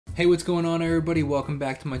Hey, what's going on, everybody? Welcome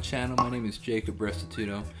back to my channel. My name is Jacob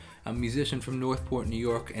Restituto. I'm a musician from Northport, New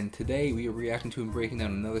York, and today we are reacting to and breaking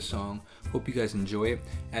down another song. Hope you guys enjoy it.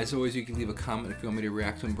 As always, you can leave a comment if you want me to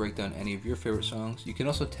react to and break down any of your favorite songs. You can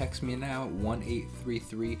also text me now at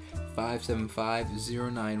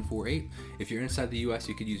 1-833-575-0948. If you're inside the US,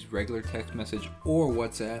 you could use regular text message or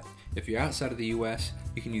WhatsApp. If you're outside of the US,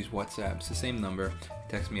 you can use WhatsApp. It's the same number.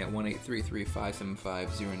 Text me at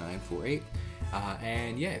 1-833-575-0948.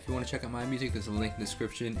 And yeah, if you want to check out my music, there's a link in the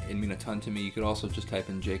description. It'd mean a ton to me. You could also just type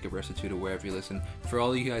in Jacob Restituto wherever you listen. For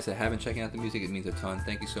all of you guys that haven't checked out the music, it means a ton.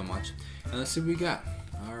 Thank you so much. And let's see what we got.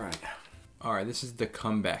 Alright, this is The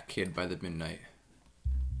Comeback Kid by The Midnight.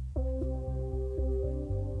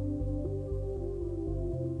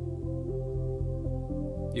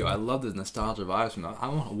 Yo, I love the nostalgia vibes from that.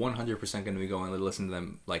 I'm 100% going to be going to listen to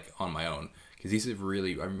them like on my own, because these are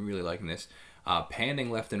I'm really liking this.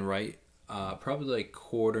 Panning left and right. Probably like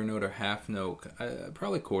quarter note or half note,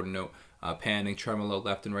 probably quarter note, panning, tremolo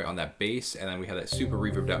left and right on that bass, and then we have that super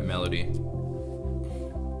reverbed out melody.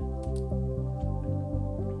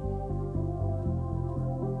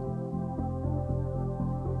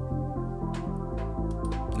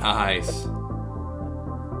 Nice.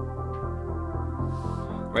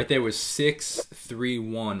 Right there was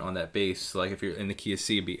 6-3-1 on that bass. So like if you're in the key of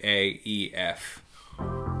C, it'd be A, E, F.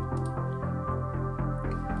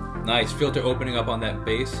 Nice filter opening up on that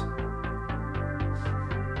bass.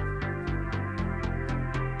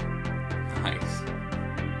 Nice.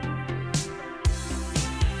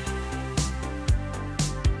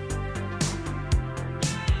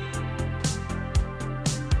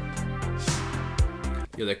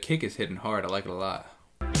 Yo, the kick is hitting hard. I like it a lot.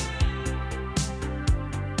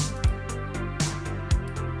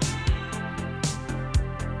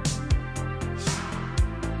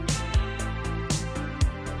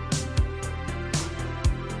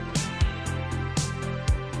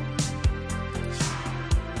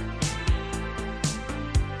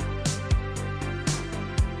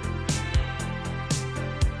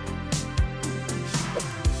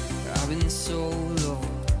 So low,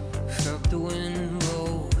 felt the wind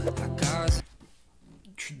blow like I was...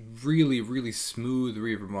 Really smooth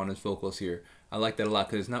reverb on his vocals here. I like that a lot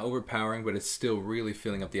because it's not overpowering, but it's still really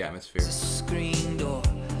filling up the atmosphere. A screen door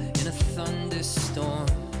in a thunderstorm.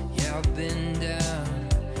 Yeah, I've been down,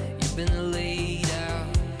 you've been laid out,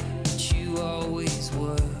 but you always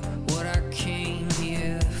were what I came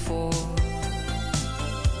here for.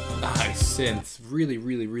 Nice synths, really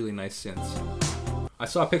nice synths. I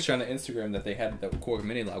saw a picture on the Instagram that they had the Korg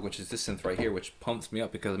mini log, which is this synth right here, which pumps me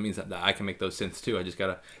up because it means that I can make those synths too. I just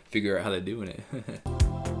gotta figure out how they're doing it.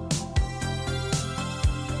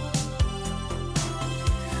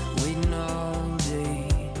 Waiting all day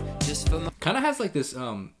just for my... Kind of has like this,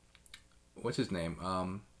 what's his name?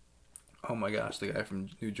 Oh my gosh, the guy from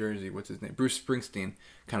New Jersey, what's his name? Bruce Springsteen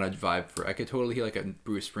kind of vibe for. I could totally hear like a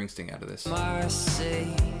Bruce Springsteen out of this. I say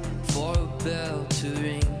for a bell to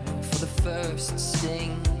ring, for the first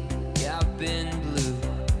sting. Yeah, I've been blue,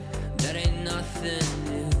 that ain't nothing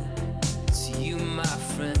new. To you, my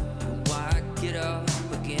friend, why get up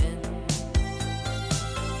again?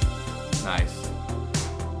 Nice.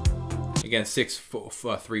 Again,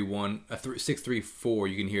 6-3-1, 6-3-4.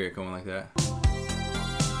 You can hear it going like that.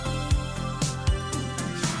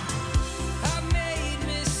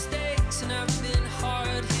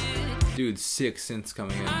 Dude, 6 synths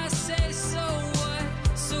coming in. I say, so what?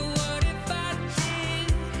 So what if I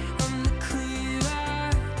did? I'm the clear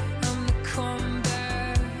eye, I'm the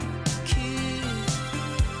comeback kid.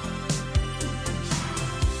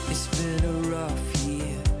 It's been a rough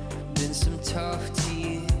year, been some tough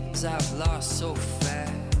tears. I've lost so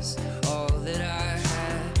fast all that I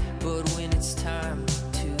had, but when it's time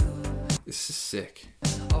to, this is sick.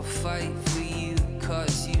 I'll fight for you,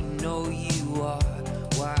 cause you know you are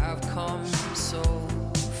why I've come so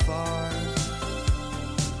far.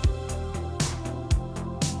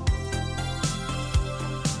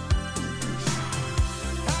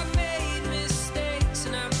 I've made mistakes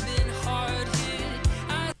and I've been hard hit.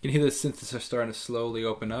 You can hear the synths are starting to slowly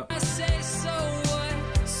open up. I say, so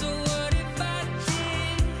what? So what if I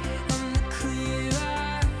did? I'm the clear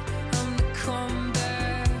eye, I'm the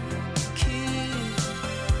comeback kid.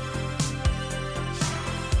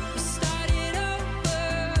 Started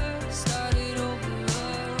over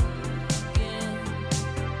again.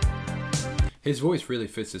 His voice really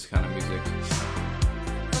fits this kind of music.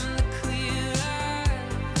 I'm the clear eye,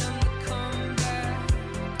 I'm the comeback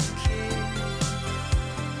kid.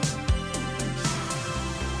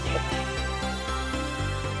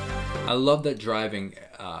 I love that driving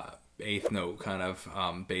eighth note kind of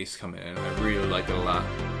bass coming in. I really like it a lot.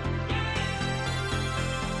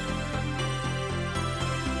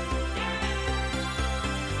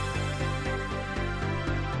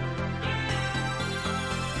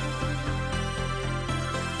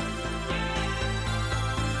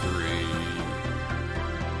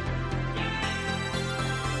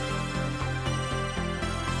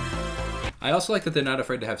 I also like that they're not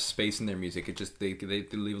afraid to have space in their music. It just they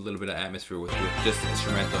leave a little bit of atmosphere with just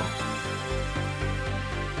instrumental.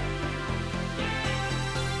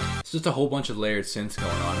 It's just a whole bunch of layered synths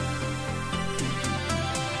going on.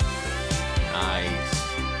 Nice.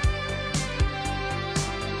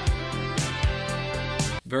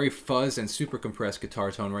 Very fuzz and super compressed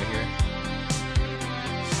guitar tone right here.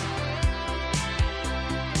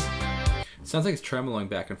 Sounds like it's tremoloing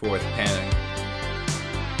back and forth, panning.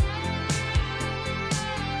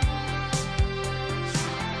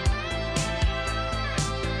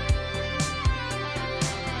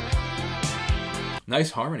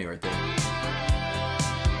 Nice harmony right there.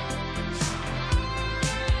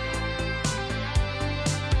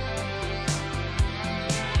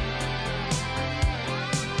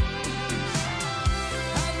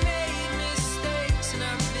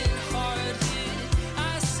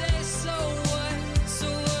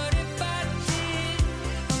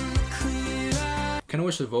 Kind of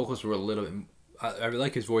wish the vocals were a little bit. I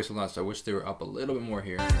like his voice a lot, so I wish they were up a little bit more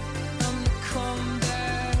here.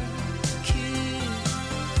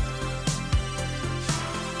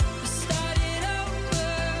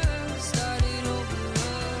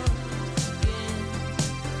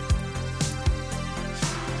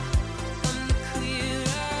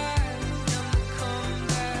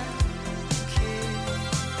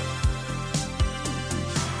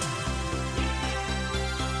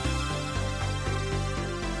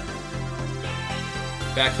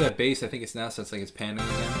 Back to that bass, I think it's now sounds like it's panning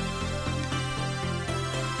again.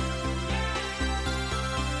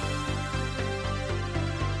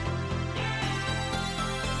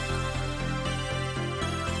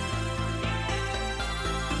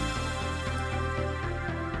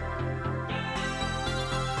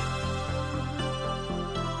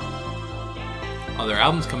 Oh, their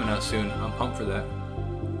album's coming out soon. I'm pumped for that.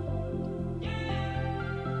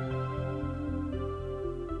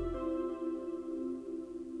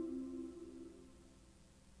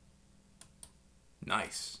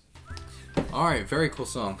 Nice. Alright, very cool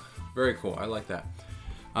song. Very cool. I like that.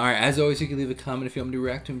 Alright, as always, you can leave a comment if you want me to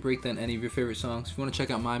react to and break down any of your favorite songs. If you want to check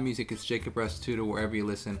out my music, it's Jacob Restituto wherever you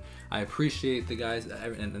listen. I appreciate the guys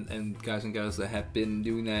and guys and gals that have been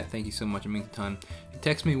doing that. Thank you so much. It means a ton.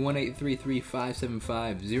 Text me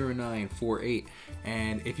 1-833-575-0948.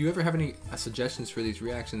 And if you ever have any suggestions for these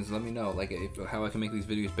reactions, let me know. Like how I can make these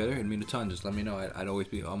videos better, it'd mean a ton. Just let me know.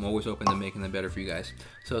 I'm always open to making them better for you guys.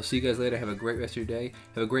 So see you guys later. Have a great rest of your day.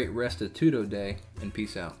 Have a great Restituto day, and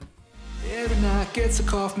peace out. Every night gets a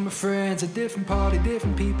call from her friends, a different party,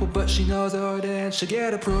 different people, but she knows how it ends. She'll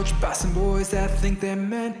get approached by some boys that think they're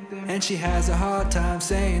men, and she has a hard time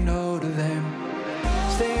saying no to them.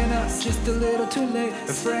 Staying up just a little too late,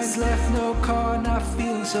 her friends left no car, not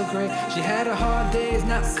feeling so great. She had her hard days,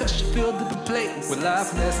 not because she filled up a plate with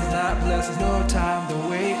life lessons, not blessings, no time to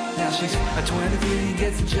wait. Now she's a 23 and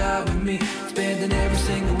gets a job with me, spending every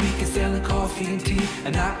single weekend selling coffee and tea,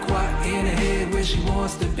 and not quite in her head where she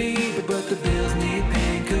wants to be, but the bills need